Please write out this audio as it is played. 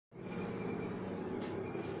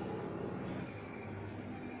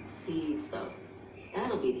seeds, though.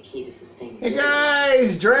 That'll be the key to sustainability. Hey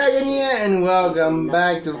guys, Dragon here, and welcome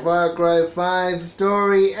back to Far Cry 5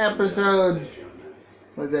 story episode.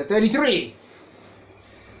 What's that? 33.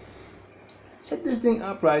 Set this thing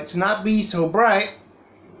upright to not be so bright.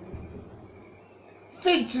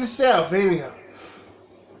 Fix yourself. Here we go.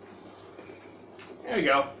 There we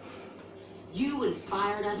go. You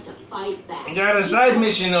inspired us to fight back. I got a side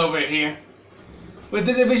mission over here. With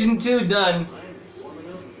the Division 2 done,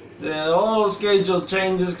 the whole schedule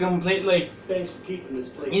changes completely. Thanks for keeping this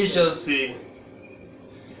place. You shall see.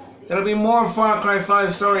 There'll be more Far Cry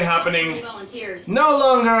 5 story happening. No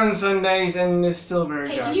longer on Sundays, and it's still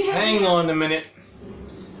very dark. Hang on a minute.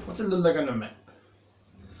 What's it look like on the map?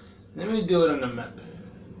 Let me do it on the map.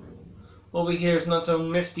 Over here it's not so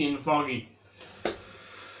misty and foggy.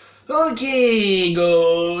 Okay,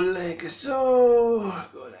 go like so.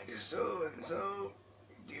 Go like so and so.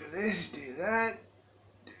 Do this, do that.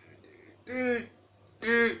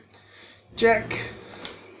 Do. Check.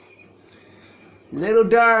 Little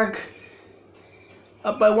dark.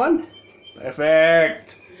 Up by one.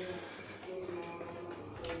 Perfect.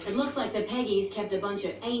 It looks like the Peggies kept a bunch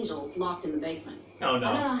of angels locked in the basement. Oh no.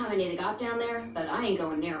 I don't know how many they got down there, but I ain't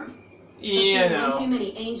going near them. Yeah, no. One too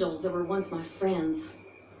many angels that were once my friends.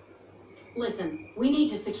 Listen, we need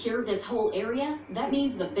to secure this whole area. That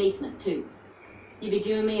means the basement too. You'd be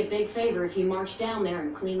doing me a big favor if you marched down there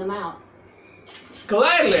and cleaned them out.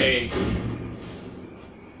 Gladly.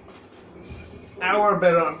 Our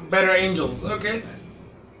better angels. Okay.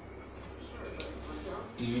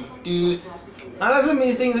 Now doesn't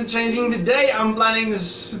mean things are changing. Today I'm planning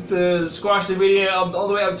to squash the video all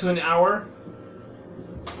the way up to an hour.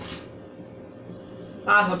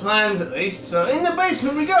 That's the plans at least. So in the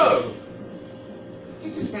basement we go.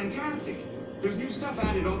 This is fantastic. There's new stuff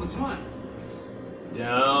added all the time.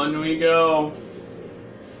 Down we go.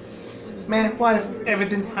 Man, why does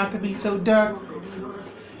everything have to be so dark?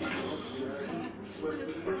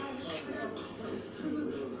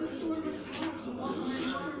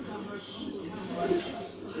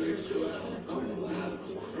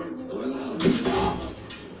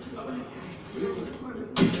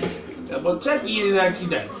 Double check, he is actually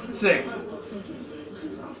dead. Sick.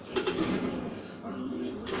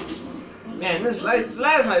 Man, this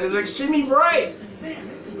last night is extremely bright. Man,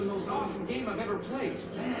 this is the most awesome game I've ever played.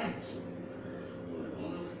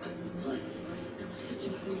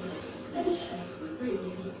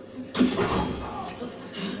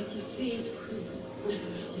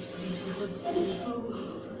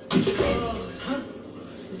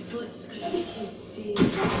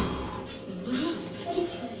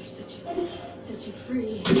 Set you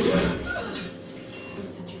free.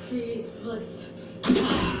 Set you free. Bliss.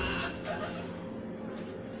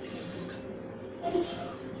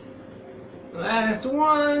 Last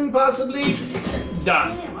one, possibly.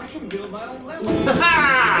 Done. Damn, I can build my own level.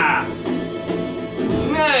 Ha!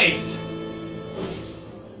 Nice.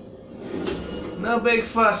 No big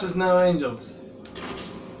fuss with no angels.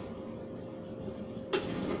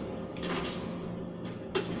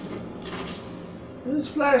 This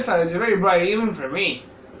flashlight is very bright, even for me.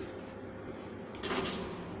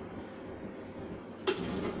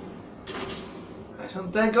 I shall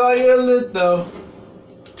thank all your loot, though.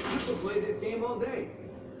 I could play this game all day.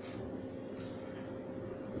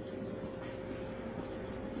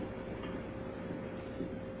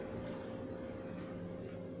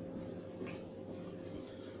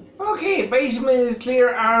 Okay, basement is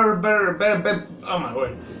clear. Our better, oh my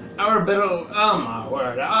word.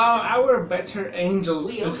 Our better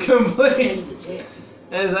angels is complete,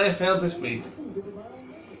 as I failed to speak.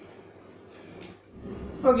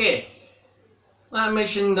 Okay, that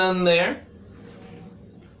mission done there.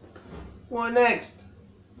 What next?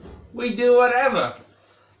 We do whatever.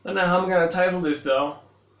 Don't know how I'm gonna title this though.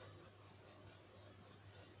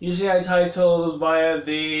 Usually I title via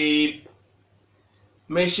the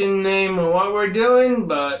mission name of what we're doing,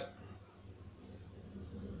 but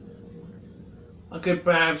I could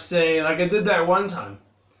perhaps say, like I did that one time.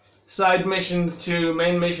 Side missions 2,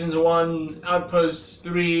 main missions 1, outposts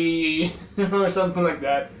 3, or something like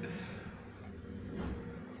that.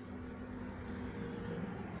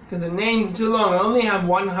 Because the name too long. I only have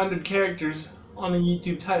 100 characters on the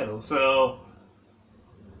YouTube title, so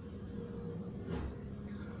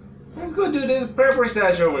let's go do this pepper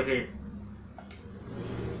stash over here.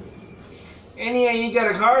 Annie, you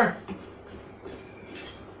got a car?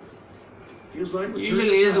 Feels like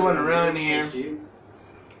Usually is one around here. First thing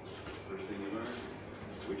you learn,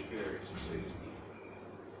 which carries succeeds.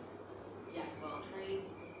 Jack of all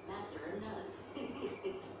trades, master of none.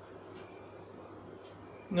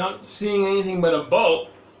 Not seeing anything but a boat.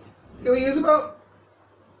 Can we use a boat?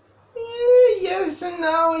 Yes and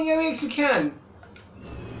no. Yeah, we actually can.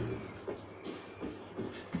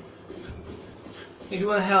 If you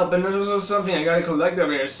want to help, and there's also something I gotta collect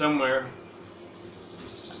over here somewhere.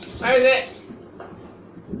 Where is it?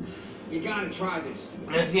 You gotta try this.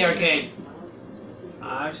 That's the arcade.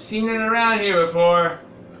 I've seen it around here before.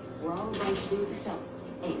 We're all going to do it yourself.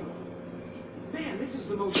 Man, this is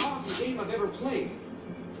the most awesome game I've ever played.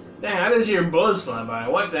 Dang, I just hear bullets fly by.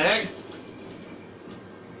 What the heck?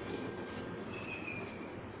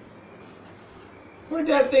 Where'd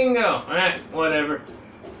that thing go? Alright, whatever.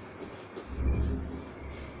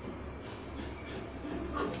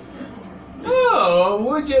 Oh,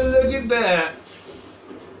 would you look at that?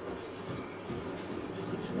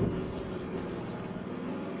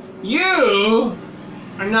 You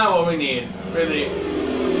are not what we need, really.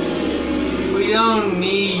 We don't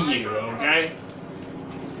need you, okay?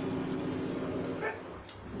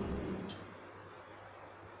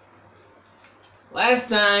 Last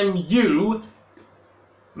time you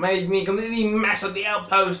made me completely mess up the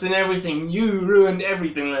outpost and everything. You ruined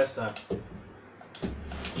everything last time.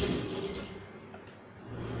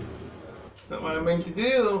 That's not what I meant to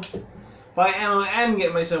do. Buy ammo and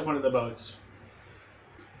get myself one of the boats.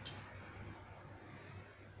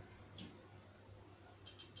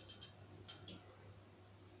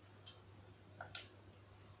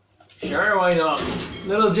 Sure, why not?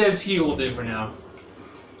 Little jet ski will do for now.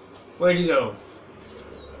 Where'd you go?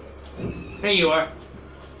 Here you are.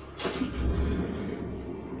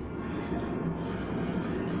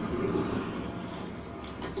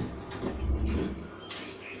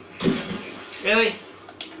 Really?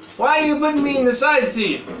 Why are you putting me in the side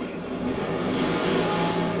seat?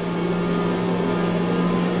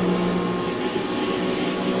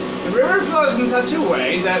 The river flows in such a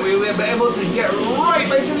way that we will be able to get right,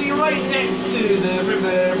 basically right next to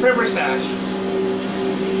the pepper stash.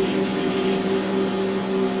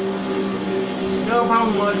 No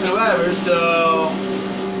problem whatsoever, so...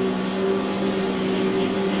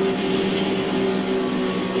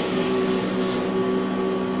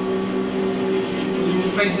 we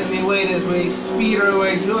just basically wait as we speed our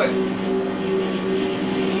way to it.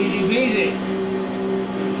 Easy peasy.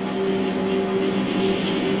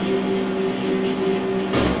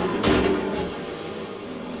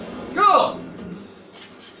 Cool!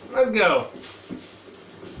 Let's go.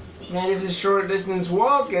 Now this is a short distance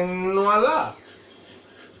walk and voila.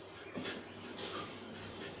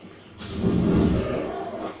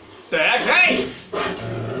 The heck? Hey!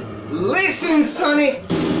 Listen, Sonny!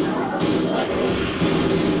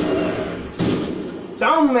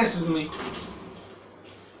 Don't mess with me.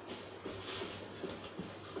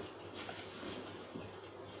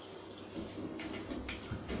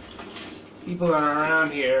 People are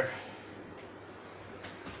around here.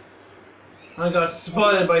 I got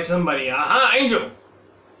spotted by somebody. Aha, angel!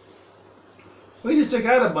 We just took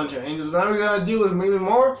out a bunch of angels. Now we gotta deal with maybe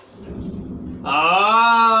more?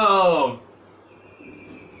 Oh!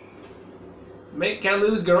 Make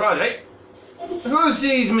Kalu's garage, right? Who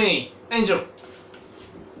sees me? Angel.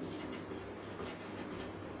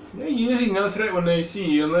 They're usually no threat when they see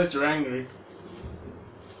you, unless they're angry.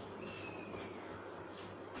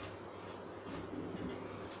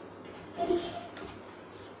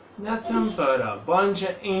 Nothing but a bunch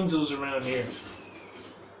of angels around here.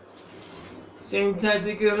 Same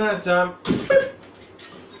tactic as last time.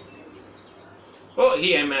 Oh,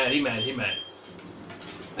 he ain't mad, he mad, he mad.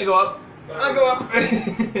 I go up. I go up.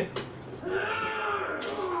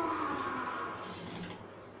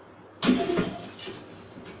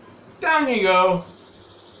 Down you go.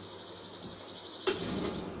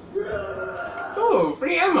 Oh,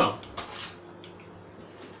 free ammo. No.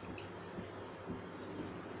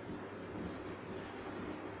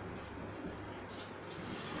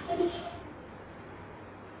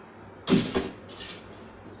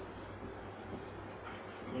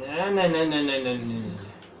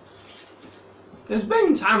 There's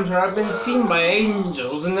been times where I've been seen by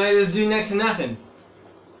angels and they just do next to nothing.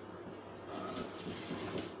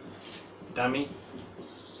 Dummy.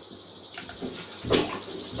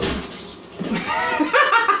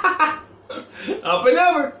 Up and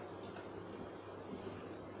over.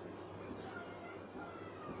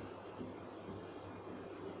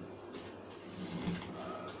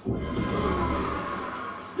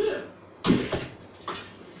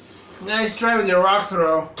 Nice try with your rock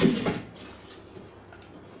throw.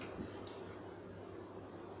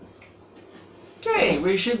 Okay,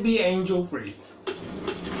 we should be angel free.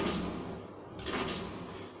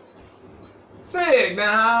 Sick!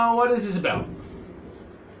 Now, what is this about?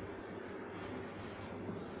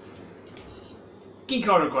 Key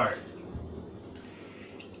card required.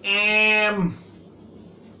 Hey,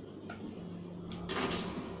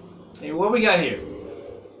 what we got here?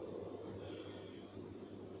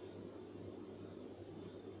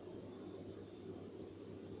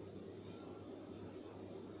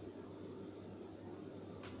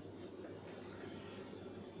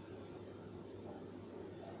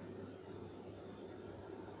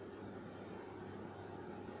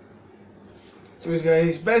 So he's got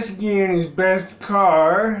his best gear and his best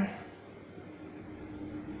car.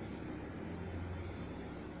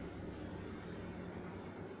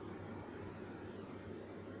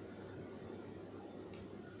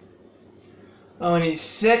 Oh, and his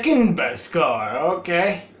second best car,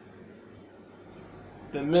 okay.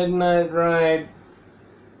 The Midnight Ride.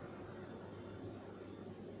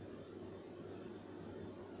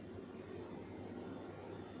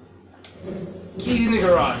 Keys in the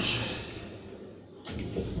garage.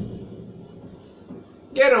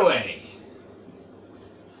 Getaway.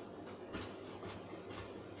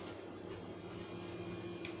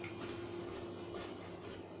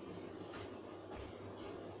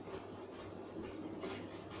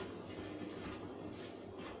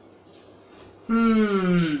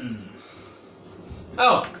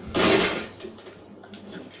 Oh.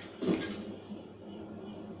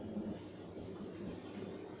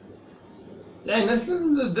 Dang, this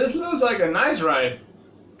looks like a nice ride.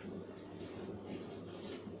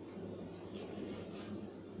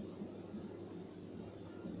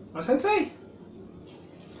 What's that say?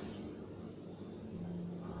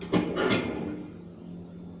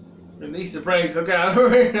 Release the brakes. Okay,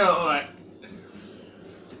 alright.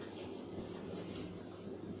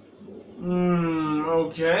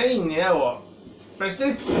 Okay, now what? Press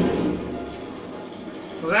this.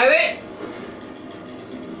 Was that it?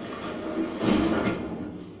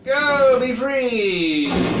 Go, be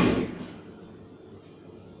free.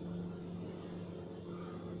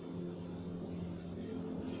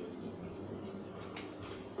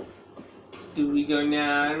 Do we go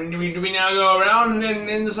now? Do we now go around and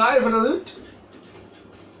inside for the loot?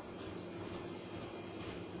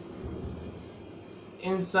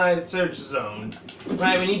 Inside search zone.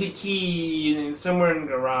 Right, we need the key and somewhere in the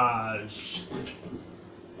garage.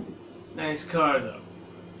 Nice car though.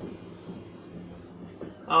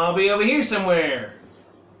 I'll be over here somewhere.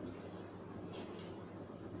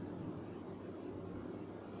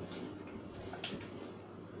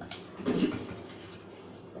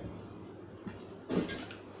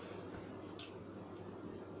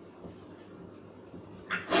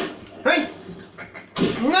 Hey!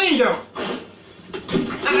 No you don't!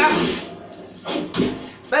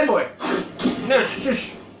 Bad boy! No,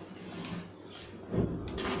 shush!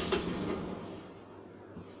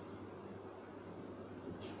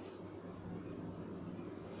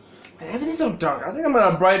 Man, everything's so dark. I think I'm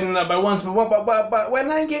gonna brighten it up by once, but when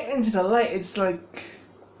I get into the light, it's like...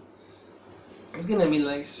 It's gonna be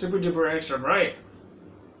like super duper extra bright.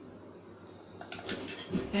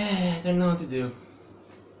 I don't know what to do.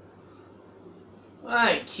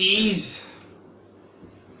 Alright, keys.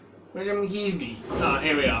 Where do my keys be? Oh,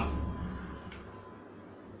 here we are.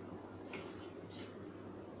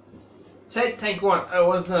 Take one. Oh,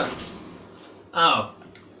 what's that? Oh.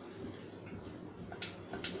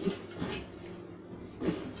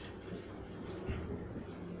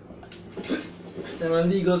 Some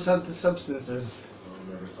illegal substances.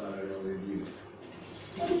 I never thought I'd outlive you.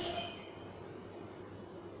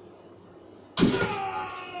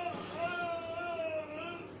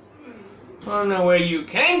 I don't know where you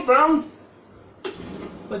came from,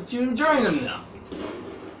 but you joined them now.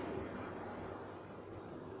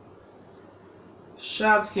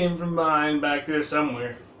 Shots came from behind back there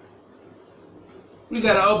somewhere. We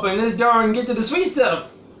gotta open this door and get to the sweet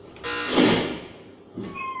stuff.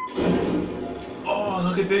 Oh,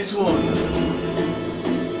 look at this one.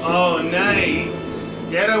 Oh, nice.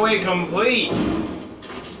 Getaway complete.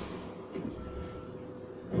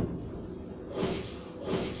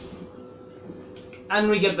 And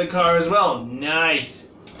we get the car as well. Nice.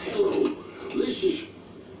 Hello, this is...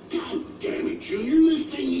 God damn it, Junior, this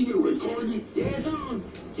thing even recording? Yeah, it's on.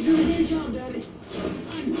 You doing a great job, Daddy.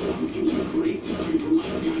 I know I'm doing a great job for my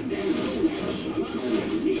goddamn donut, son. I don't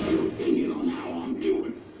ever need your opinion on how I'm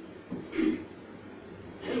doing.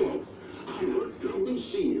 Hello, I'm Bert Felton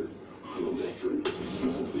Sr. I'm a veteran,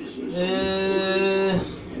 small business owner,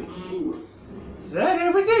 and I'm... Is that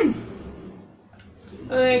everything?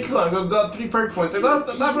 Hey, come on, got 3 perk points. I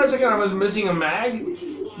thought for a second I was missing a mag,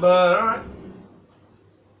 but alright.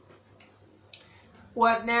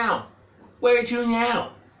 What now? Where to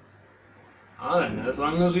now? I don't know, as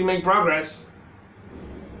long as we make progress.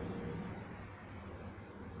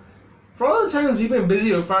 For all the times we've been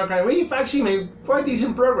busy with Far Cry, we've actually made quite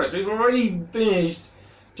decent progress. We've already finished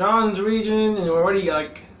John's region, and we're already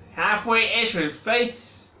like halfway-ish with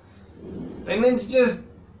Faith's. And then it's just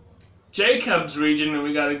Jacob's region that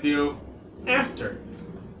we gotta do after.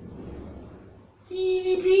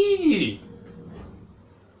 Easy peasy.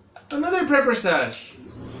 Another pepper stash.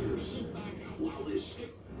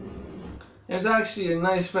 There's actually a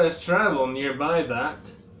nice fast travel nearby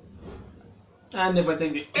that. And if I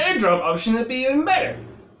take the airdrop option, it'd be even better.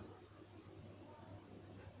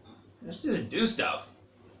 Let's just do stuff.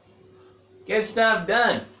 Get stuff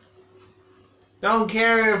done. Don't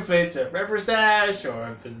care if it's a pepper stash or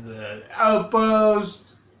if it's an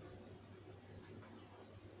outpost.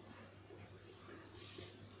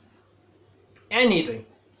 Anything.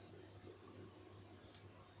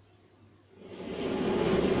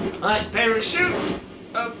 Alright, parachute.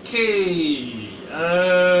 Okay.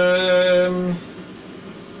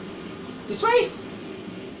 This way?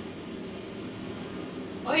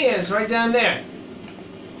 Oh yeah, it's right down there.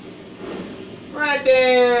 Right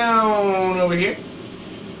down over here.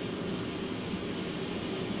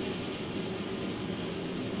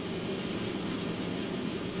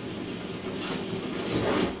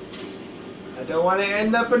 I don't want to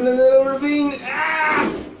end up in the little ravine.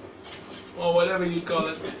 Ah! Or whatever you call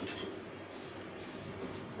it.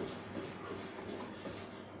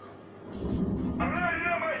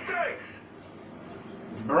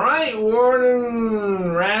 Bright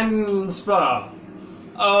Warden Random Spa.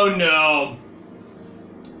 Oh no.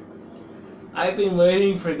 I've been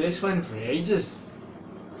waiting for this one for ages.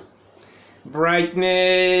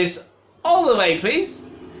 Brightness all the way, please.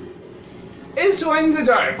 This one's a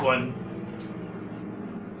dark one.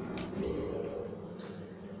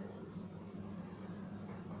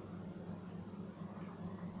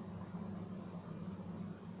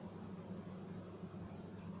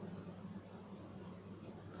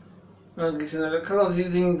 Okay, so the colors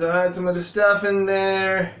using to hide some of the stuff in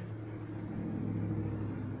there.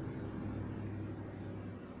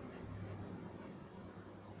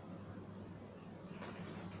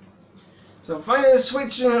 So find a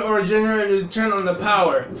switch or a generator to turn on the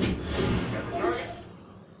power.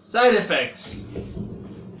 Side effects.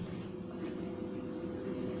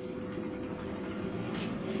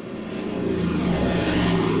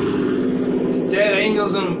 There's dead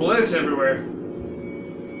angels and bliss everywhere.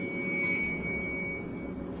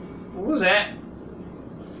 What was that?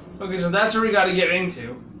 Okay, so that's where we gotta get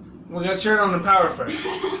into. We gotta turn on the power first.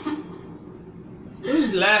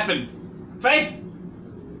 Who's laughing? Faith!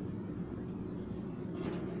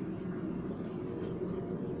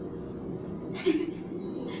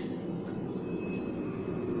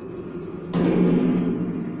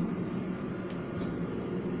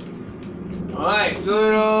 Alright,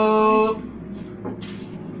 good old...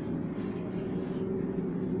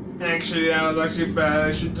 Actually, that was actually bad.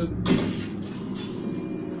 I should just...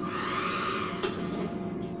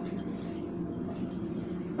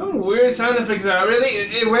 Some weird sound effects are really...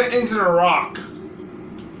 It went into the rock.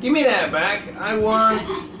 Give me that back. I want...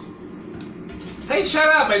 Hey, shut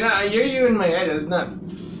up! I hear you in my head. It's nuts.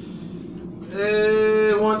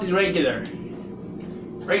 I want the regular.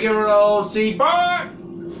 Regular old sea bar!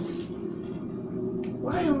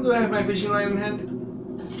 Why do I have my fishing line in hand?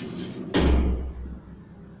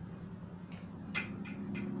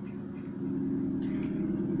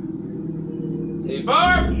 Sea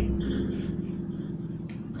bar!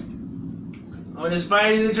 Oh, just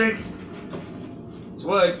fire the trick. It's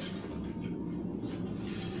wood.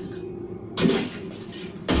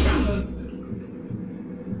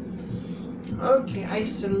 Okay, I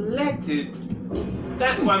selected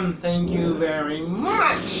that one. Thank you very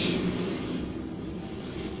much.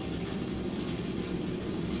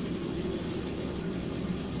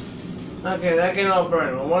 Okay, that can all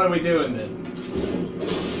burn. Well, what are we doing then?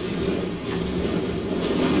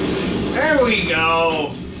 There we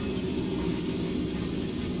go.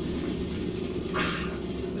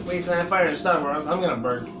 Wait for that fire to stop, or else I'm gonna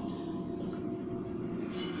burn.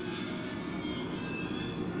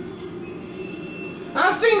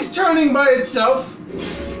 That thing's turning by itself.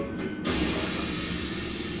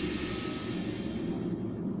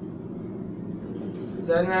 Is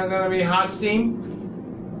that now gonna be hot steam?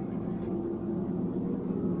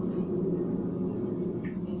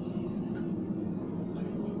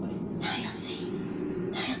 Now you'll see.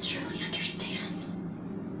 Now you'll truly understand.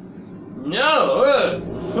 No!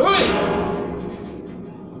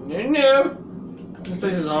 No. This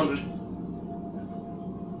place is haunted.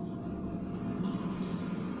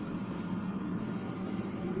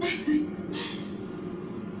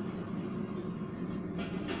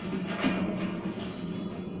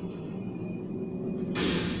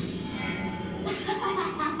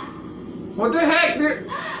 What the heck?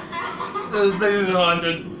 This place is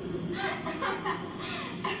haunted.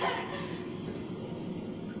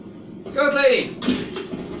 Ghost lady!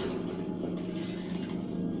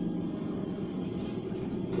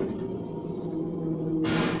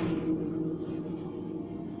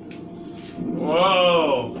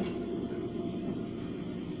 Whoa!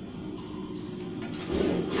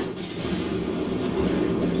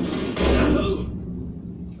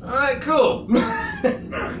 Alright, cool.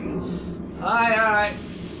 Alright.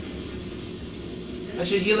 I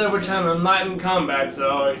should heal over time. I'm not in combat, so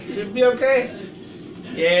I should be okay.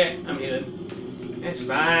 Yeah, I'm healing. It's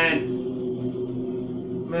fine.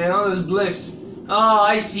 Man, all this bliss. Oh,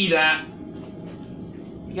 I see that.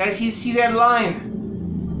 You guys see that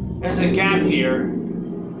line? There's a gap here.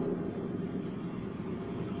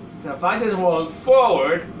 So if I just walk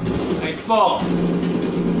forward, I fall.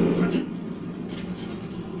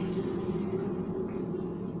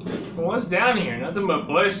 What's down here? Nothing but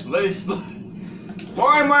bliss, bliss, bliss.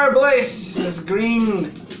 More and more bliss. This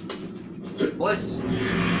green bliss.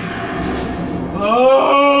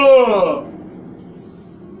 Oh!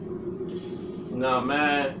 No,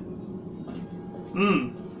 man.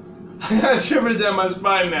 I got shivers down my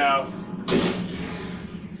spine now.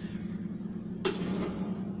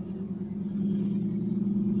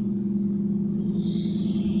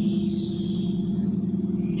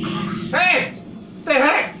 Hey! What the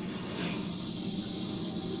heck?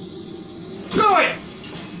 Go it!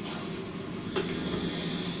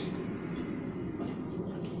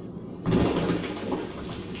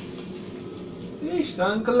 Please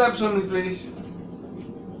don't collapse on me, please.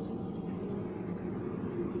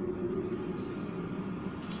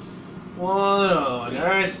 What on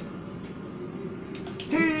earth?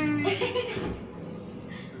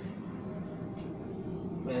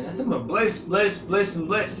 Man, nothing but bliss, bliss, bliss, and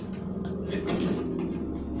bliss.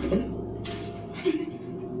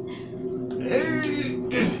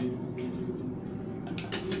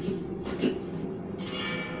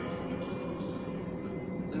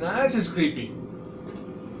 Now that's just creepy.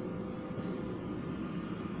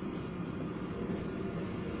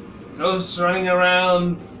 Ghosts running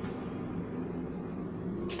around.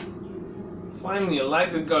 Finally, a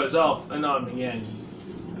light that goes off and on again.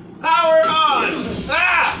 Power on!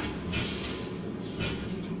 Ah!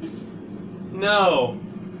 No.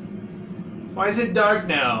 Why is it dark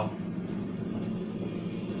now?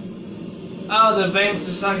 Oh, the vents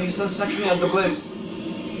are sucking out the bliss.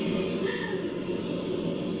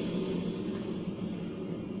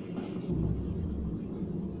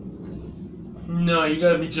 No, you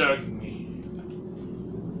gotta be joking me.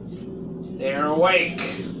 They're awake.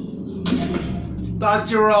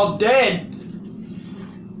 Thought you were all dead.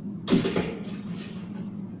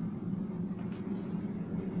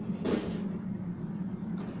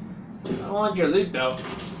 I want your loot though.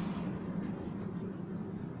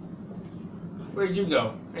 Where'd you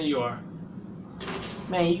go? There you are.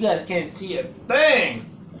 Man, you guys can't see a thing.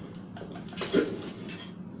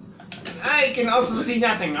 I can also see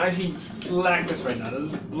nothing. I see blackness right now.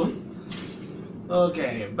 This is blue.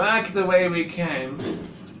 Okay, back the way we came.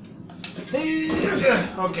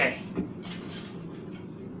 Okay.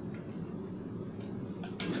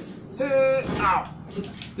 Ow.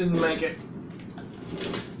 Didn't make it.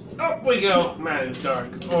 Up we go. Man, it's dark.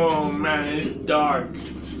 Oh man, it's dark.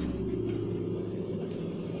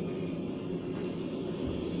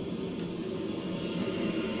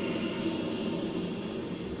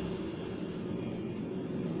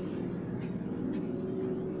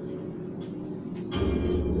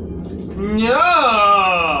 No!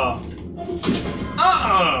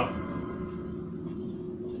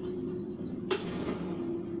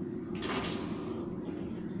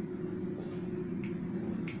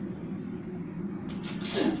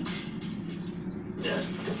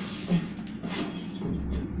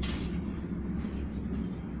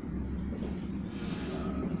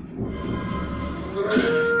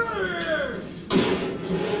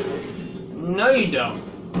 No, you don't.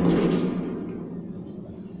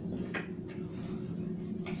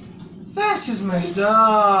 That's just messed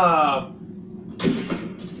up.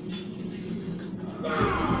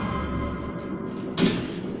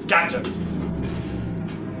 Gotcha.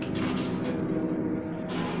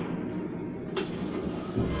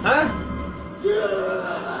 Huh?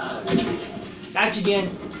 Gotcha again.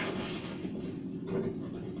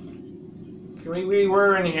 We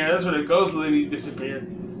were in here. That's where the ghost lady disappeared.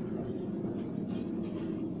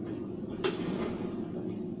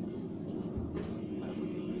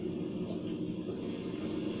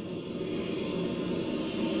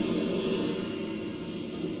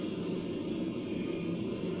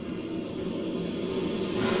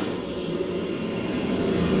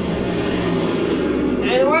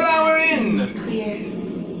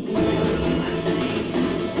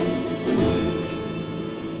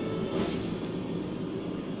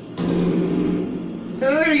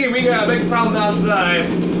 we got a big problem outside.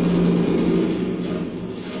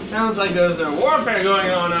 Sounds like there's a warfare going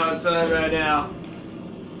on outside right now.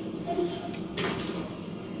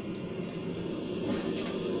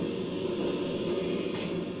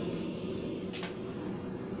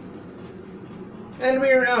 And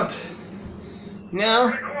we're out. Now.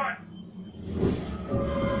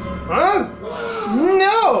 Huh?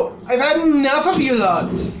 No! I've had enough of you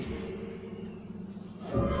lot!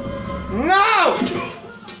 No!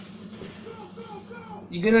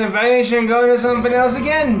 You gonna vanish and go to something else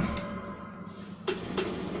again?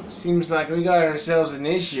 Seems like we got ourselves an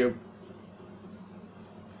issue.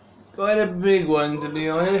 Quite a big one, to be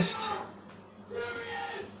honest.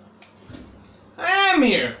 I am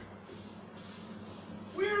here!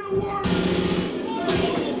 We're the war.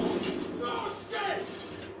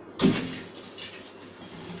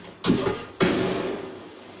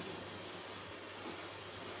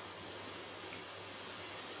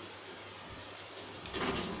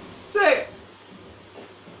 Say!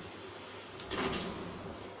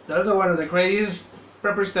 Those are one of the craziest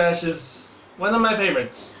prepper stashes. One of my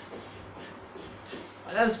favorites.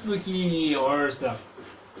 I love spooky horror stuff.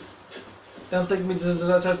 Don't take me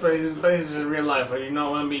to such places in real life. I do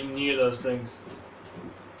not want to be near those things.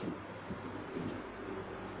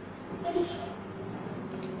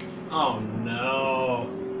 Oh no.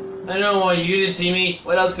 I don't want you to see me.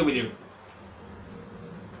 What else can we do?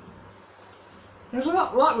 There's a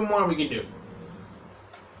lot more we can do.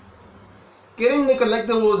 Getting the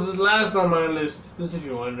collectibles is last on my list, just if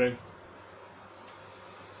you're wondering.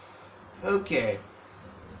 Okay.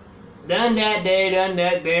 Done that day, done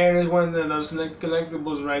that there. There's one of those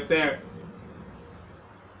collectibles right there.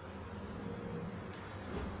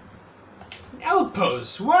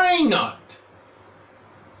 Outposts, why not?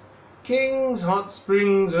 King's Hot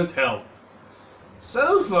Springs Hotel.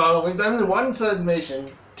 So far, we've done one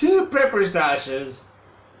submission, 2 prepper stashes,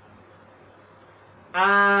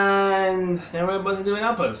 and now we're about to do an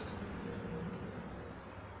outpost.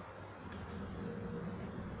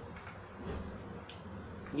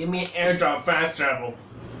 Give me an airdrop fast travel.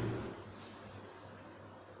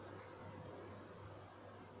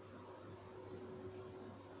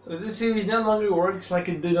 So this series no longer works like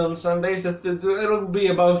it did on Sundays. It'll be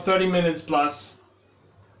about 30 minutes plus.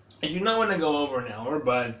 I do not want to go over an hour,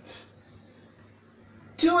 but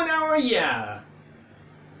 2 an hour, yeah.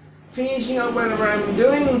 Finishing up whatever I'm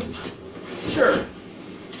doing, sure.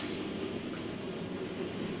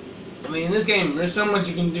 I mean, in this game, there's so much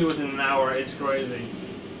you can do within an hour. It's crazy.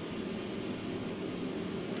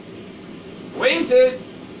 Wait it.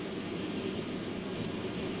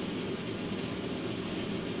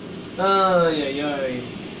 Oh, yeah.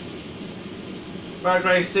 Far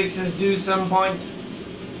Cry 6 is due some point.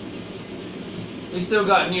 We still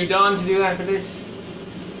got New Dawn to do after this.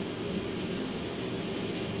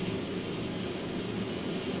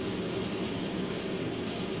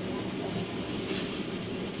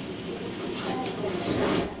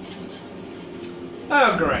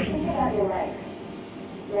 Oh, great. Think about your life.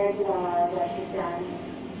 Where you are, what you've done.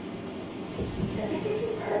 Does it give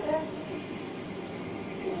you purpose?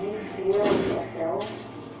 Do you feel fulfilled?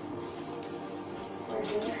 Or do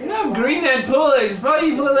you feel Look how green that pool is. It's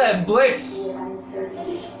probably full of that bliss.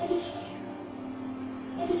 uncertainty?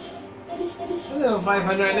 Hello,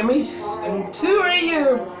 500 enemies. And 2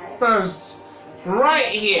 radio posts. Right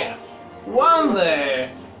here. 1 there.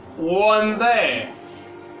 1 there.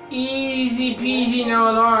 Easy peasy,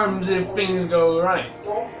 no alarms if things go right.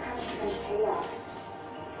 Life comes from chaos.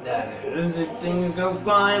 That is, if things go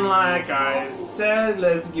fine like I said,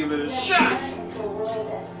 let's give it a shot. The world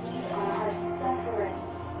that we are suffering.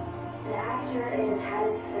 And after it has had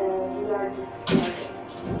its fill, we are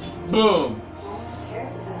destroyed. Boom. No one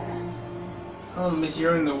cares about us. Oh, miss,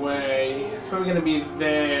 you're in the way. It's probably gonna be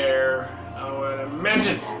there. I would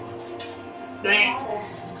imagine. Dang it.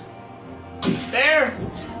 There.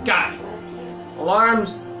 Got it.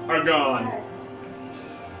 Alarms are gone.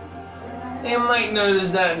 They might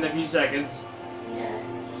notice that in a few seconds. He does.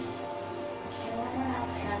 No one else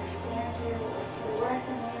can understand you or see the worth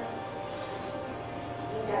in you.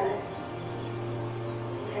 He does.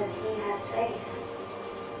 Because he has faith.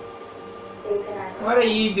 Faith in our What are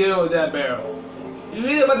you doing with that barrel? You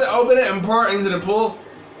really about to open it and pour it into the pool?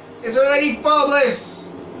 It's already full of bliss!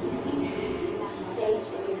 faith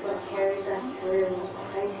is what carries us through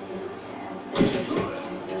crises and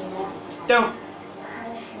uncertainty and loss. Don't.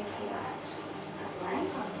 Punishing chaos. Applying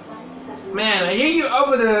consequences of Man, I hear you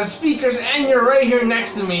over the speakers and you're right here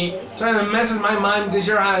next to me trying to mess with my mind because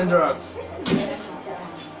you're high on drugs.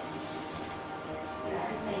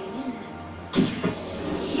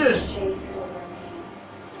 Shush.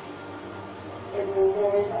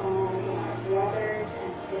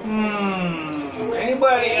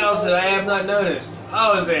 What else did I have not noticed?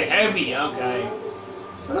 Oh, it's a heavy. Okay.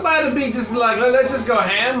 I was about to be just like, let's just go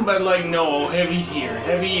ham, but like, no, heavy's here.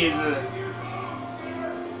 Heavy is a.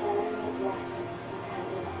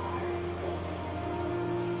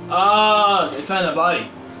 Ah, they found a body.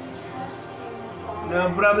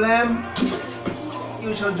 No problem.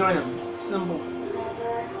 You shall join them. Simple.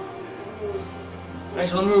 I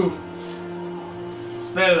shall move.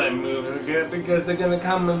 It's better that I move because they're gonna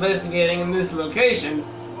come investigating in this location.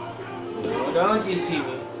 No, don't you see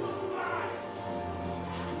me?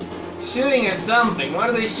 Shooting at something. What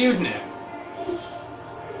are they shooting at?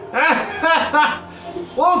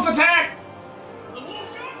 Wolf attack!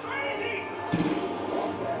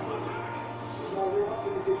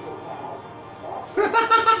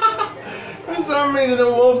 For some reason the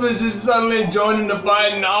wolf is just suddenly joining the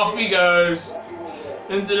fight and off he goes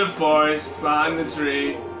into the forest behind the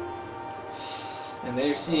tree. And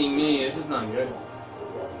they're seeing me. This is not good.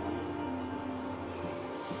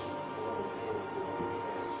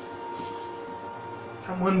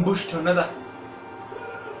 From one bush to another.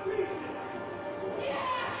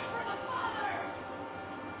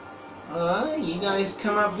 You guys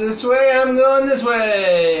come up this way, I'm going this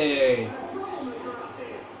way.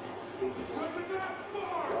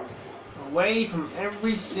 Away from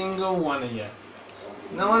every single one of you.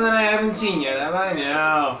 No one that I haven't seen yet, have I?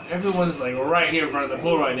 No. Everyone's like right here in front of the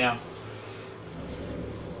pool right now.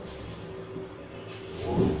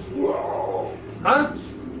 Huh?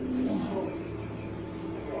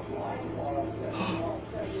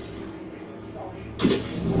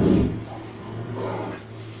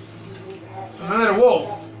 Another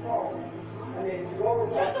wolf.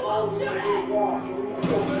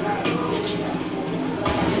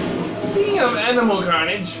 Speaking of animal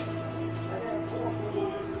carnage.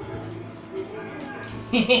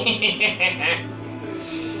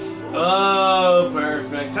 Oh,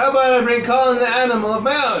 perfect. How about I bring calling the animal of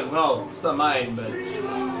my own? Well, it's not mine, but.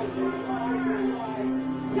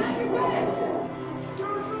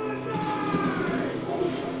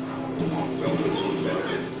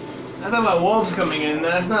 I thought about wolves coming in.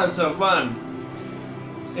 That's not so fun.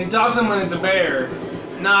 It's awesome when it's a bear,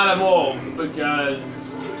 not a wolf,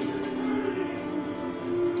 because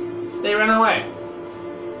they run away.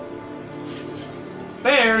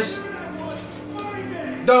 Bears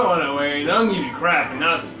don't run away. They don't give you crap or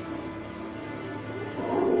nothing.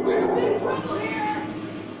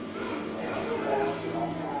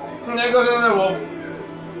 And there goes another wolf.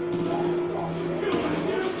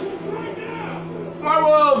 More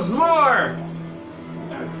wolves! More!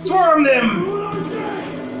 Swarm them!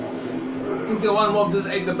 I think the one wolf just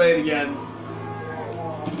ate the bait again.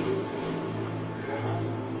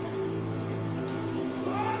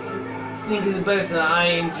 I think it's best that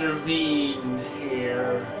I intervene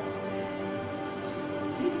here.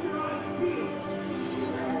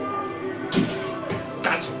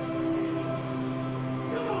 Gotcha.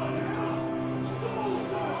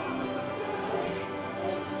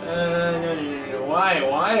 No.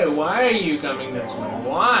 Why are you coming this way?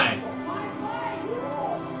 Why?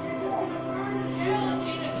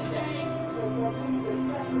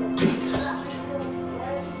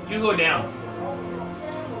 You go down.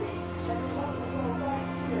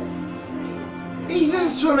 He's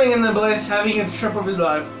just swimming in the bliss, having a trip of his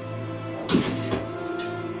life.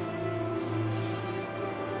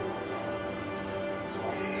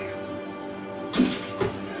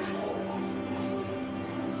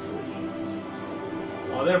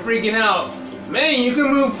 Oh, they're freaking out. Man, you can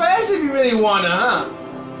move fast if you really wanna, huh?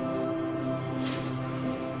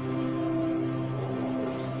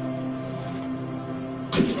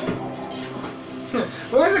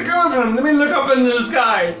 Where's it coming from? Let me look up into the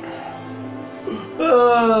sky.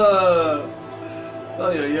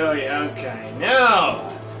 Okay, now.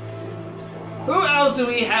 Who else do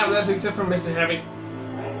we have left except for Mr. Heavy?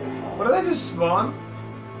 What did I just spawn?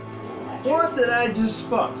 What did I just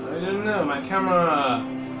spot? I don't know. My camera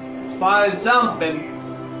spotted something.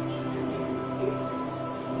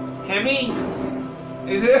 Heavy?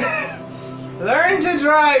 Is it? Learn to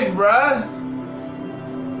drive, bruh.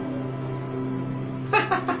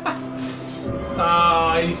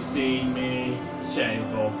 Oh, he seen me.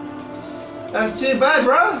 Shameful. That's too bad,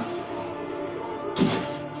 bro.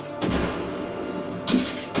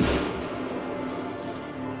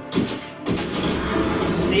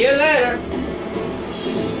 See you later.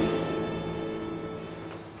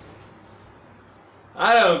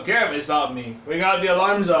 I don't care if it's about me. We got the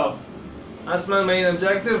alarms off. That's my main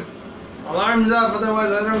objective. Alarms off,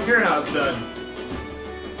 otherwise I don't care how it's done.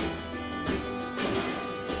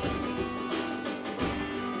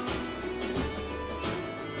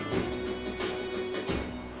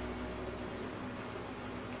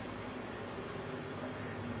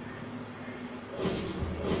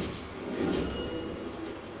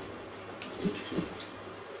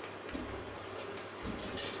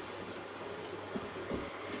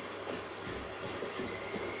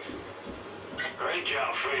 great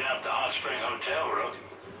job freeing up the Hot Spring Hotel, Rook.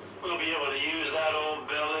 We'll be able to use that old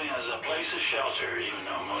building as a place of shelter, even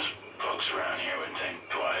though most folks around here would think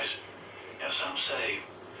twice. You know, some say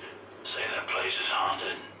that place is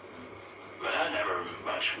haunted. But I never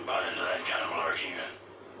much bought into that kind of malarkey.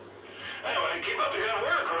 Anyway, keep up the good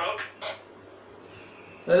work, Rook.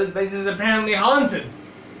 So this place is apparently haunted.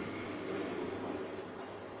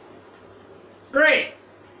 Great!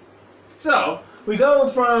 So, we go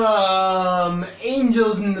from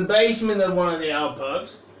angels in the basement of one of the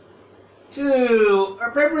outposts to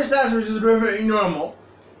a paper stash which is perfectly normal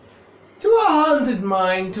to a haunted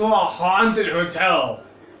mine to a haunted hotel.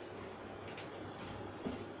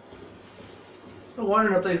 No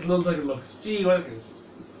wonder the place looks like it looks. Gee, what's this?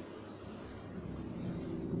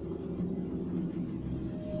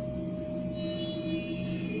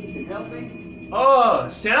 You can help me? Oh,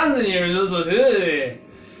 sounds in here is also good.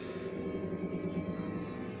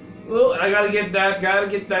 Oh, I gotta get that, gotta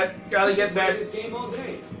get that, gotta get that. This game all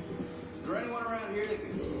day. Is there anyone around here that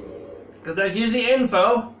can... Because that's usually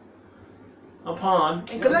info upon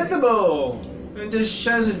a collectible. It just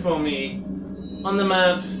shows it for me on the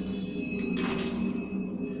map.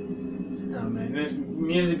 Oh man, this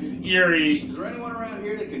music's eerie. Is there anyone around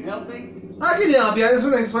here that can help me? I can help you. I just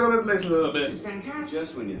want to explain the place a little bit. It's fantastic.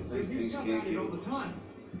 Just when you think things can't get all the time.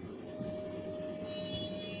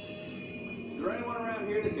 Is there anyone around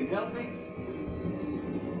here that can help me?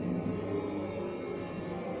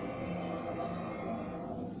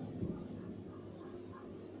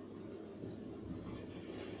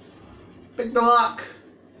 Pick the lock.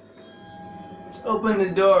 Let's open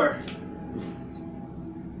this door.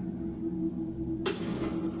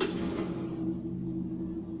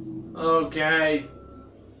 Okay.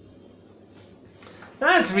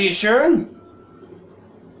 That's reassuring.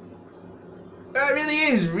 That really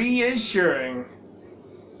is reassuring.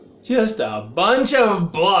 Just a bunch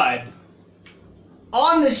of blood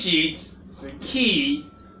on the sheets. It's a key.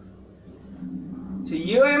 To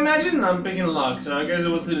you, I imagine? I'm picking lock, so I guess it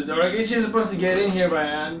was to the door. I guess you're supposed to get in here by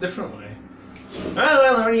a different way. Oh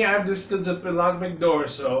well, I already have this good up and lockpick door,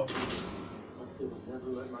 so.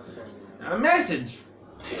 A message.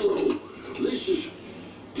 Hello, this is...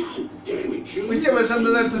 God damn it, Junior. We still have some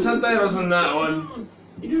of that to subtitles on that one.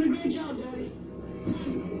 You're doing a great job, Daddy.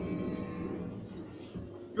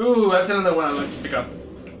 Ooh, that's another one I'd like to pick up.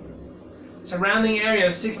 Surrounding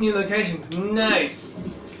area, 6 new locations. Nice.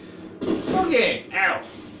 Okay, ow.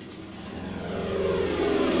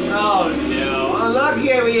 Oh no,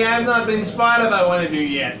 unlucky we have not been spotted by one of you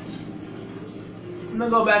yet. I'm gonna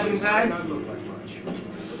go back inside. Not look like much.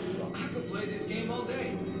 I could play this game all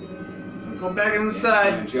day. Go back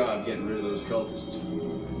inside. Fine job getting rid of those cultists.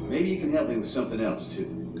 Maybe you can help me with something else too.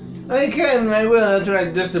 I can, I will. I'll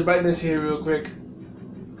try just to brightness here real quick.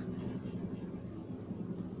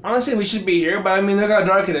 Honestly, we should be here, but I mean, look how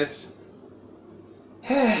dark it is.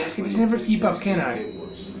 I can just never keep up, can I?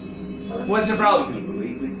 What's the problem?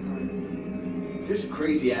 Believe me? There's a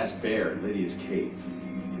crazy-ass bear in Lydia's cave.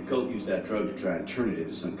 The cult used that drug to try and turn it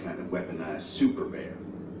into some kind of weaponized super bear.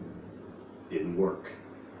 Didn't work.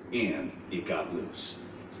 And it got loose.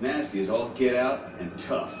 It's nasty as all get out and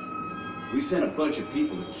tough. We sent a bunch of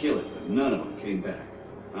people to kill it, but none of them came back.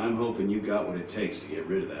 I'm hoping you got what it takes to get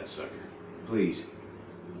rid of that sucker. Please.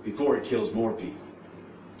 Before it kills more people.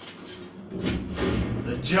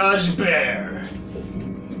 The Judge Bear.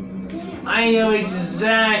 I know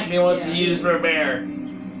exactly what to use for a bear.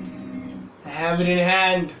 I have it in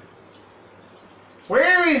hand.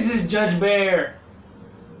 Where is this Judge Bear?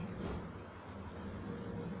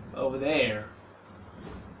 Over there.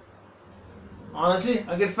 Honestly,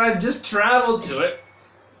 I could if I just travel to it.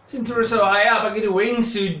 Since we're so high up, I could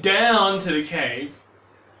wingsuit down to the cave.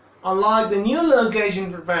 Unlock the new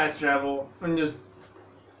location for fast travel and just...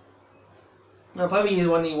 I'll probably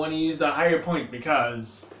want to use the higher point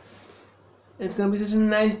because it's going to be such a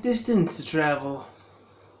nice distance to travel.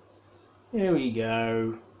 There we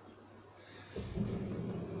go.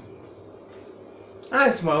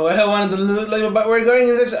 That's what I wanted to look like about where we're going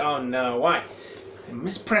in this. Oh no, why? I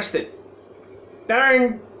mispressed it.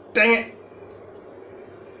 Darn, dang it.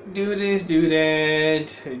 Do this, do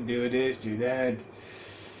that. Do this, do that.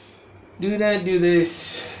 Do that, do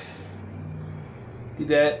this. Do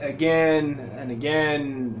that again and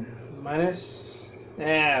again. Minus?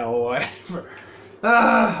 Yeah, whatever.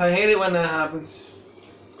 I hate it when that happens.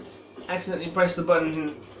 Accidentally press the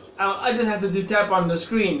button. I just have to do tap on the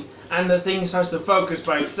screen and the thing starts to focus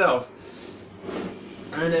by itself.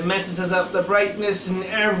 And it messes us up the brightness and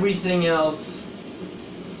everything else.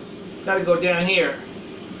 Gotta go down here.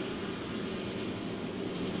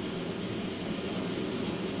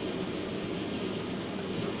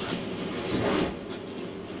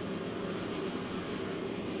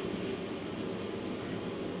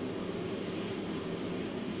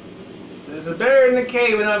 There's a bear in the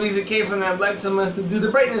cave, and obviously the cave will have let someone to do the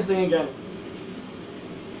brightness thing again.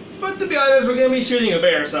 But to be honest, we're gonna be shooting a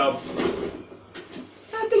bear, so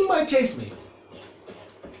that thing might chase me.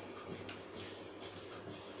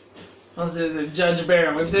 Unless there's a Judge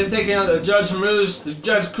Bear. If they're taking out the Judge Moose, the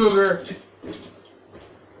Judge Cougar.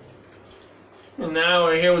 And now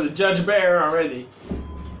we're here with the Judge Bear already.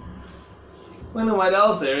 Wonder what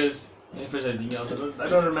else there is. If there's anything else, I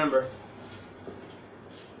don't remember.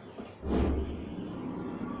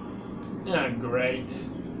 Yeah, great.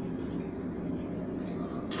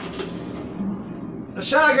 A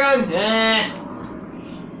shotgun?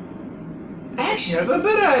 Actually, I've got a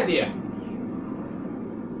better idea.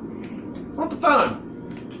 Want the phone?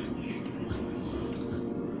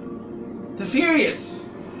 The Furious.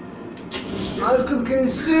 I could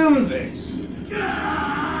consume this.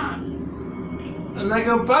 And I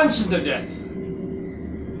go punch him to death.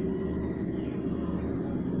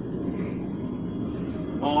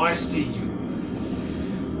 Oh, I see you.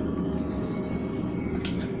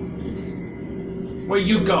 Where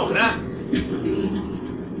you going, huh?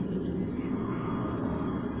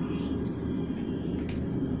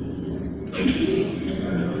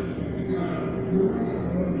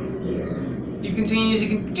 You continue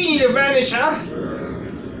to vanish, huh?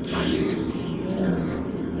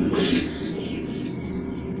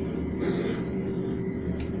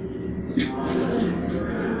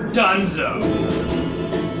 Dunzo.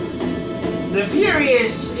 The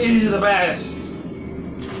Furious is the best.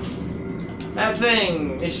 That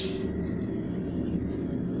thing is...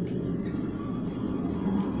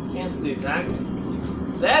 Cancel the attack.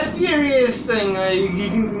 That Furious thing, you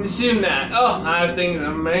can consume that. Oh, that thing's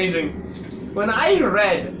amazing. When I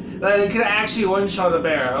read that it could actually one-shot a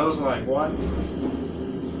bear, I was like, what?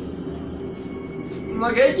 I'm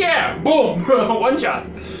like, yeah, boom, one shot.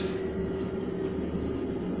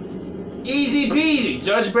 Easy peasy,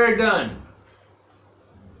 Judge Bear done.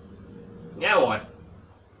 Now what?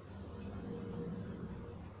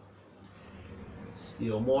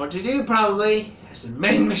 Still more to do, probably. That's the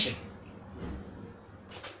main mission.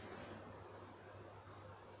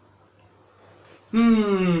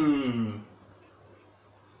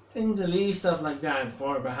 Tend to leave stuff like that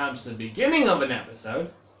for perhaps the beginning of an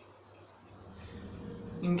episode.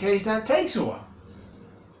 In case that takes a while.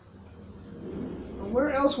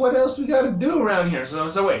 What else we gotta do around here?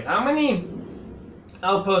 So wait, how many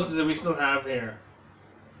outposts do we still have here?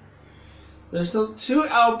 There's still 2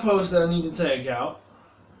 outposts that I need to take out.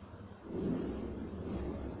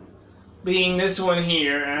 Being this one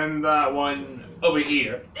here and that one over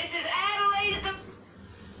here. This is Adelaide.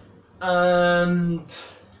 And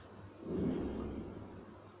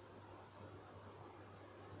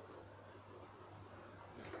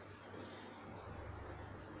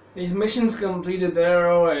these missions completed,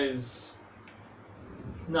 they're always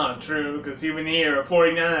not true, because even here,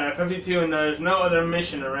 49 out of 52, and there's no other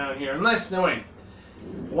mission around here. Unless, no wait,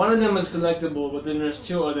 one of them is collectible, but then there's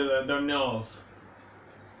 2 other that I don't know of.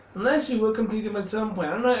 Unless we will complete them at some point.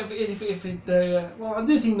 I don't know if it, well, I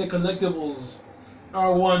do think the collectibles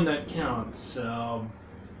are one that counts, so...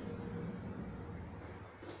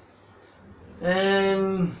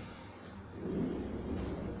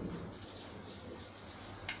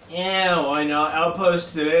 yeah, why not?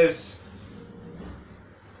 Outposts it is.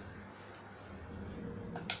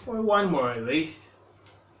 Or one more at least.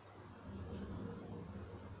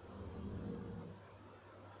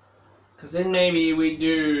 Because then maybe we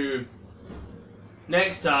do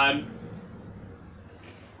next time.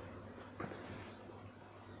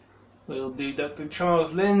 We'll do Dr.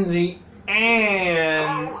 Charles Lindsay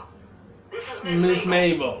and Miss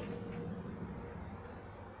Mabel.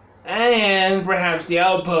 And perhaps the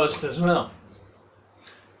outpost as well.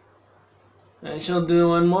 I shall do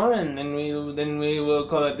one more, and then we will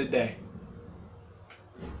call it a day.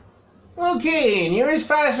 Okay, nearest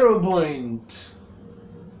fast road point.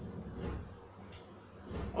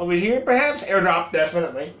 Over here, perhaps airdrop,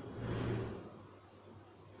 definitely.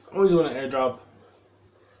 Always want an airdrop.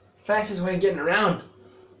 Fastest way of getting around.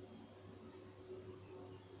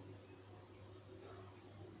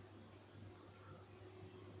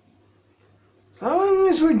 As long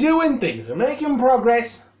as we're doing things, we're making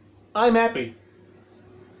progress, I'm happy.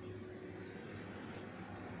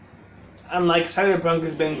 Unlike Cyberpunk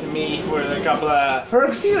has been to me for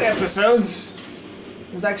a few episodes.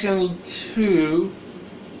 There's actually only 2.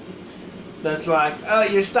 That's like, oh,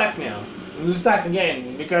 you're stuck now. I'm stuck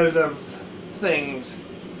again because of things.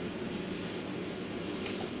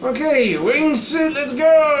 Okay, wingsuit, let's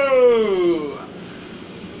go!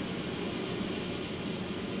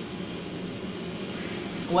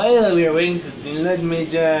 Well, we're waiting, so let me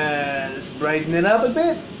just brighten it up a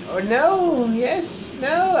bit. Or no? Yes?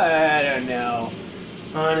 No? I don't know.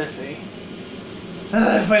 Honestly.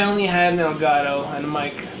 If I only had an Elgato and a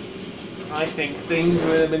mic, I think things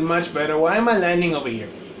would have been much better. Why am I landing over here?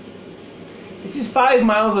 This is 5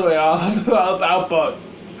 miles away off the outpost.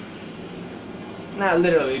 Not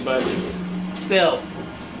literally, but still.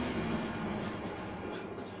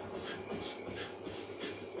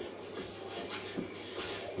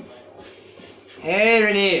 Here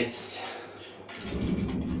it is.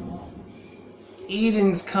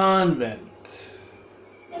 Eden's Convent.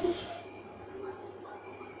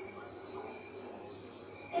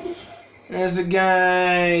 There's a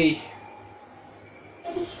guy.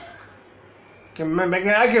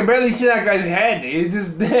 I can barely see that guy's head. He's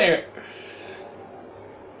just there.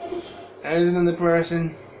 There's another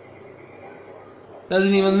person.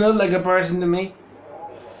 Doesn't even look like a person to me.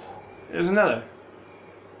 There's another.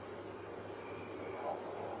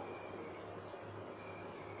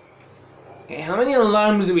 Okay, how many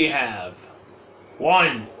alarms do we have?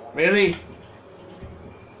 1. Really?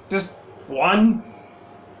 Just 1?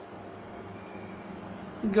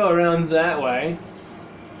 Go around that way.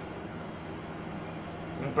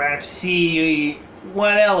 And perhaps see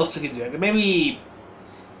what else we could do. Maybe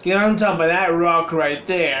get on top of that rock right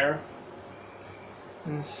there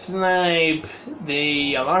and snipe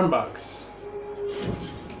the alarm box.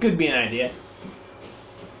 Could be an idea.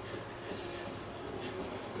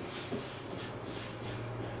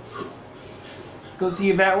 Let's go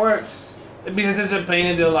see if that works. It'd be such a pain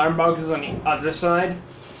if the alarm box is on the other side.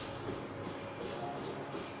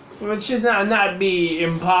 It should not be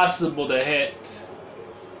impossible to hit.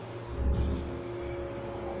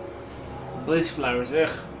 Bliss flowers,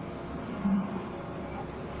 ugh.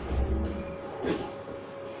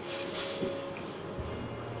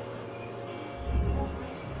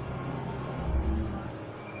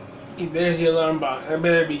 Okay, there's the alarm box. I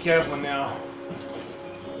better be careful now.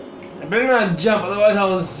 I better not jump, otherwise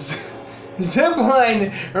I'll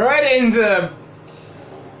zipline right into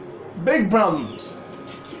big problems.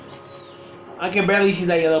 I can barely see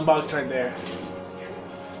that yellow box right there.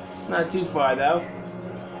 Not too far though.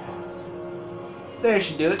 There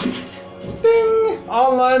should do it. Ding!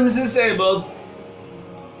 All alarms disabled.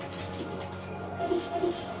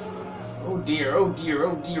 Oh dear, oh dear,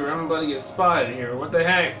 oh dear. I'm about to get spotted here. What the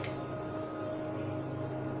heck?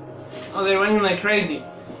 Oh, they're ringing like crazy.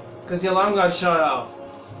 Because the alarm got shut off.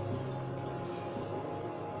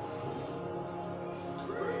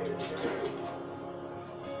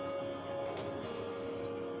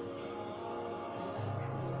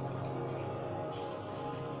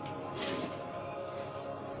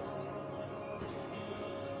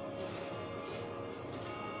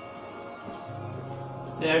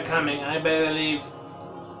 They're coming. I better leave.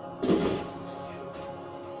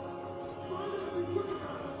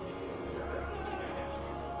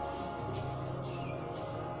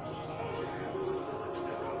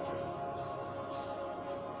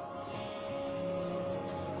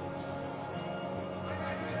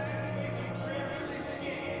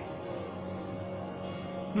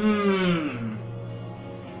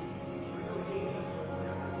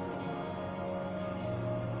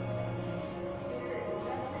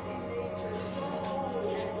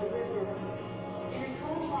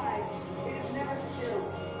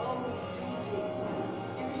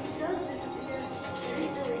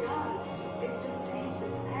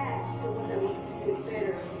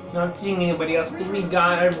 Not seeing anybody else. I think we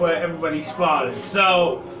got everybody spotted.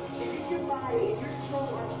 So.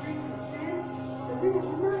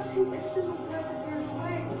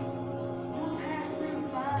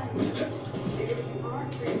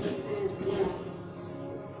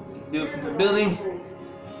 Do it from the building.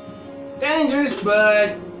 Dangerous,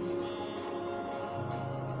 but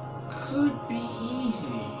could be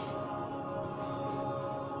easy.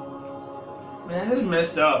 Man, this is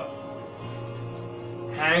messed up.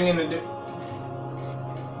 Hanging a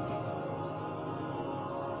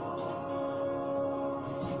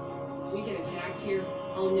We get attacked here,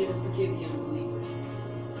 I'll never forgive the unbelievers.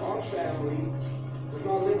 Our family does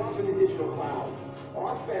not live up in the digital cloud.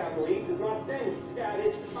 Our family does not send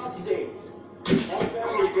status updates. Our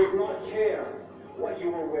family does not care what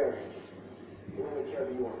you are wearing. We only care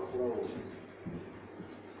that you are clothed.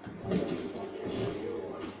 Our family does not care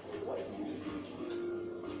what you eat.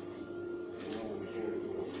 We only care that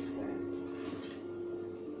you are fed.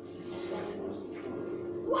 Our family knows the truth.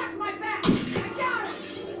 Watch my back! I got it!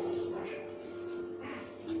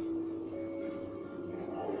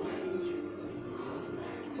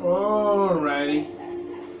 Alrighty.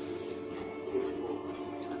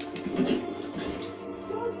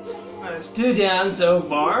 That's 2 down so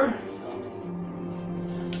far.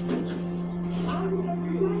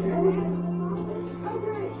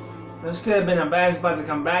 This could have been a bad spot to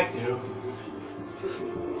come back to.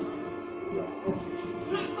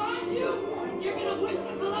 When I find you, you're gonna wish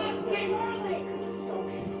the collapse came early.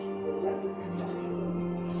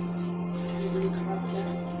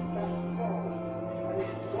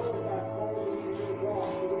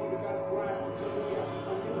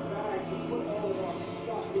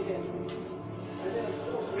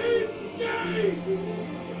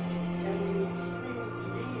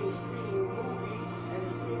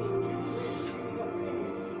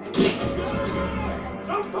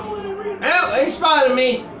 Oh, they spotted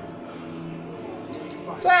me.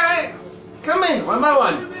 It's alright. Come in, one by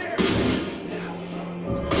one.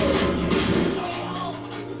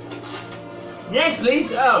 Next,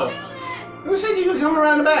 please. Oh. Who said you could come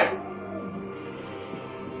around the back?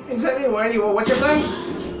 Exactly where you were. What's your plans?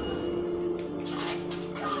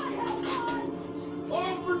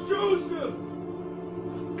 Officer Joseph!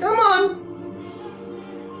 Come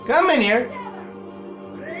on. Come in here.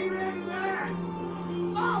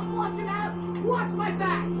 I'll flush him out. Watch my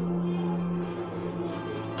back.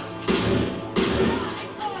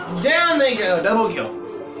 Down they go. Double kill.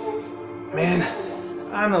 Man,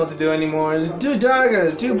 I don't know what to do anymore. It's too dark, and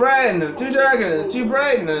it's too bright, and it's too dark, and it's too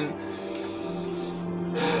bright, and then...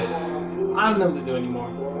 I don't know what to do anymore.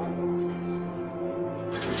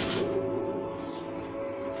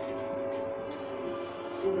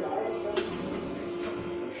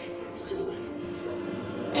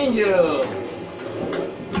 Angels!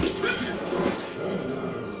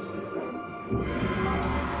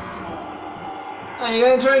 Oh, you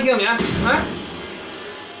gonna try and kill me, huh? Huh?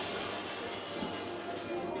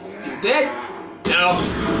 You dead? No.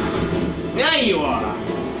 Now you are.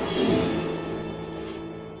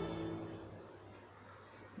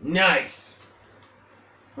 Nice.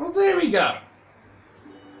 Well, there we go.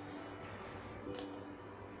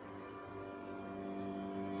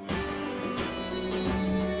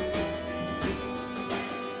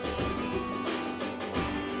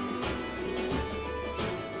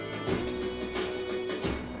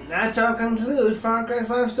 That shall conclude Far Cry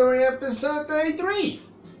 5 Story Episode 33.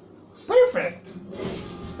 Perfect.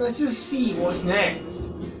 Let's just see what's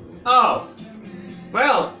next. Oh.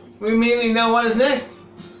 Well, we immediately know what is next.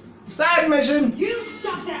 Side mission. You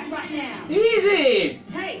stop that right now. Easy.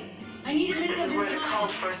 Hey, I need a minute of your This is where the time.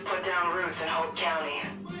 cult first put down roots in Hope County.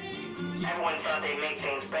 Everyone thought they'd make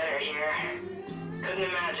things better here. Couldn't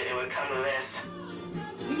imagine it would come to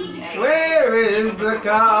this. We need to. Anyway, Where is the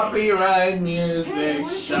copyright music Hey, I wanna tell you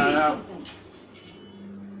shop?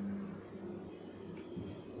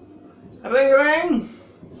 something. Ring ring.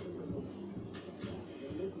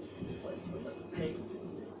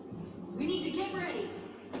 We need to get ready.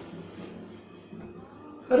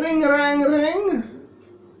 Ring ring ring.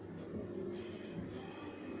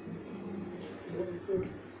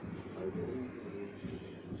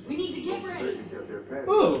 We need to get ready.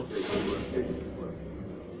 Ooh.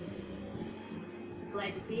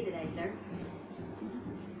 Glad to see you today, sir.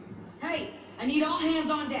 Hey, I need all hands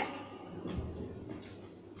on deck.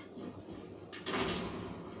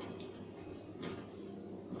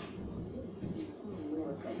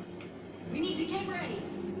 We need to get ready.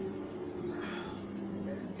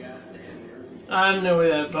 I don't know where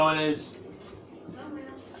that phone is.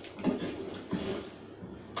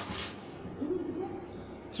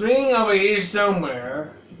 It's ringing over here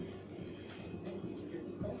somewhere.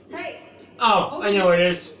 Hey, Oh, I know where it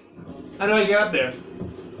is. How do I get up there?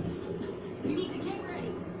 we need to get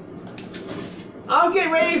ready. I'll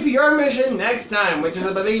get ready for your mission next time, which is,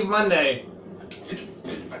 I believe, Monday.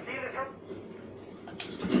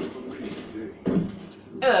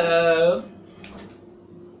 Hello.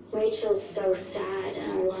 Rachel's so sad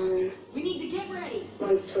and alone. We need to get ready.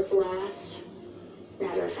 Once was lost,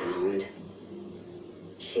 never found.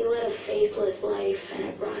 She led a faithless life and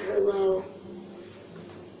it brought her low.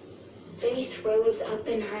 Faith rose up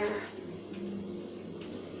in her,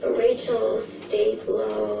 but Rachel stayed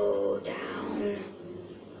low down.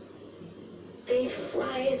 Faith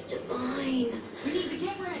flies divine, We need to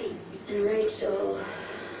get ready. and Rachel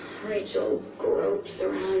gropes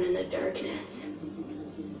around in the darkness.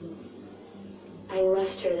 I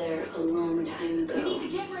left her there a long time We need ago.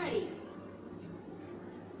 to get ready.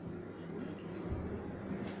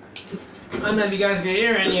 I don't know if you guys can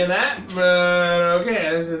hear any of that, but okay,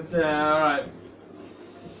 it's just, alright.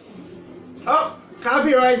 Oh,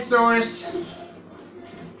 copyright source.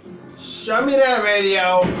 Show me that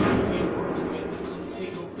radio.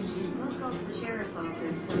 Most calls to the sheriff's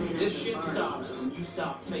office come in. This shit stops when you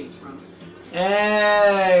stop Faith from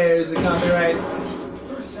Hey, there's the copyright.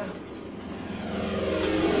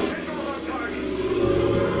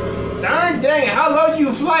 Darn dang it, how low do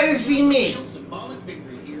you fly to see me?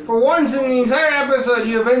 For once in the entire episode,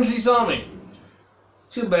 you eventually saw me.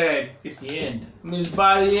 Too bad, it's the end. Let me just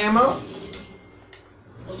buy the ammo.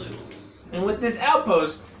 And with this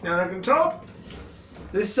outpost now under control,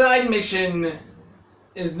 this side mission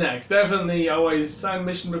is next. Definitely always side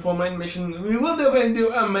mission before main mission. We will definitely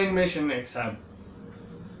do a main mission next time.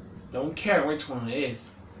 Don't care which one it is.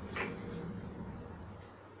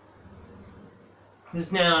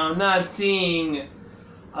 Just now, I'm not seeing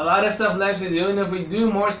a lot of stuff left to do, and if we do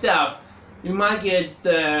more stuff, we might get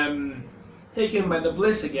taken by the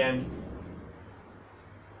Bliss again.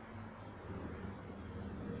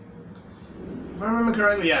 If I remember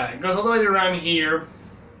correctly, yeah, it goes all the way around here.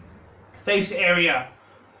 Faith's area.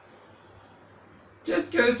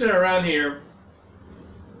 Just goes to around here.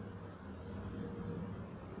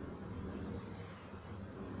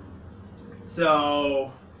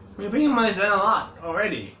 So, we've pretty much done a lot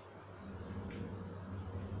already.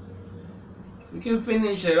 If we can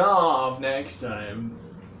finish it off next time,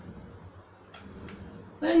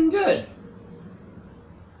 then good.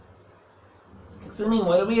 So, I mean,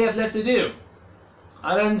 what do we have left to do?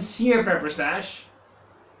 I don't see a pepper stash.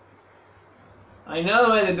 I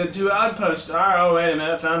know that the 2 outposts are. Oh, wait a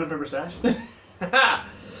minute, I found a pepper stash.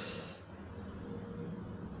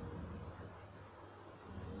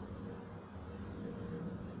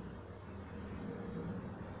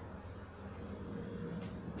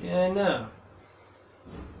 Yeah, I know.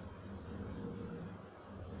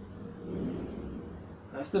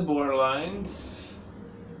 That's the borderlines.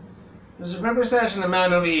 There's a pepper stash in the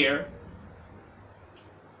mountain over here.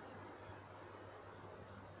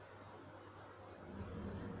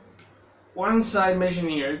 One side mission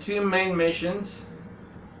here, 2 main missions,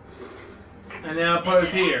 and an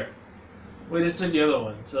outpost here. We just took the other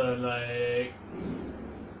one, so like,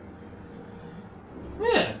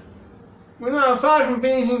 yeah, we're not far from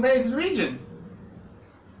finishing Faith's region.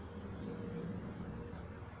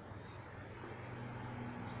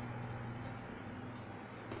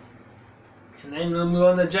 And then we'll move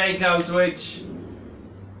on to Jacob's, which,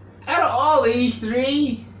 out of all these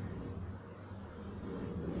 3,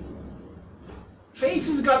 Faith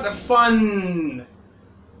has got the fun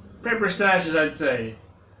pepper stashes, I'd say.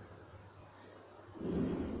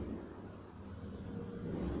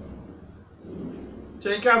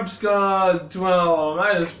 Jacob's got, well,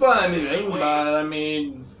 not as fun anything, but I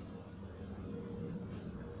mean,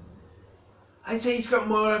 I'd say he's got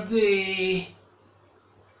more of the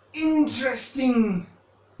interesting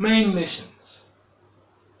main missions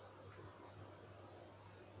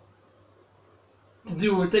to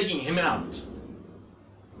do with taking him out.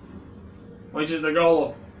 Which is the goal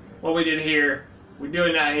of what we did here. We're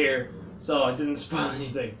doing that here, so it didn't spoil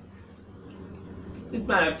anything. It's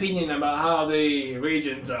my opinion about how the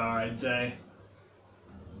regions are, I'd say.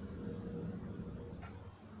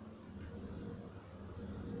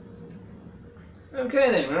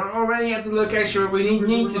 Okay then, we already have to look at where we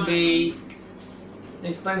need to be.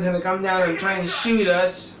 These planes are gonna come down and try and shoot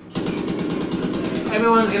us.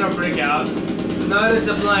 Everyone's gonna freak out. Notice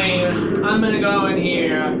the plane. I'm gonna go in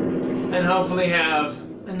here and hopefully have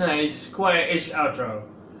a nice, quiet-ish outro.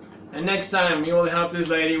 And next time, we will help this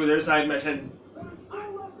lady with her side mission.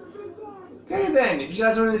 Okay then, if you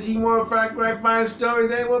guys want to see more Far Cry 5 story,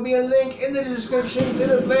 there will be a link in the description to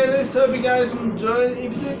the playlist. Hope you guys enjoyed.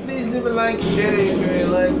 If you did, please leave a like, share it if you really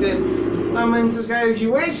liked it. Comment, subscribe if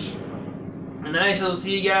you wish. And I shall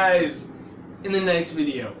see you guys in the next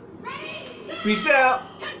video. Peace out!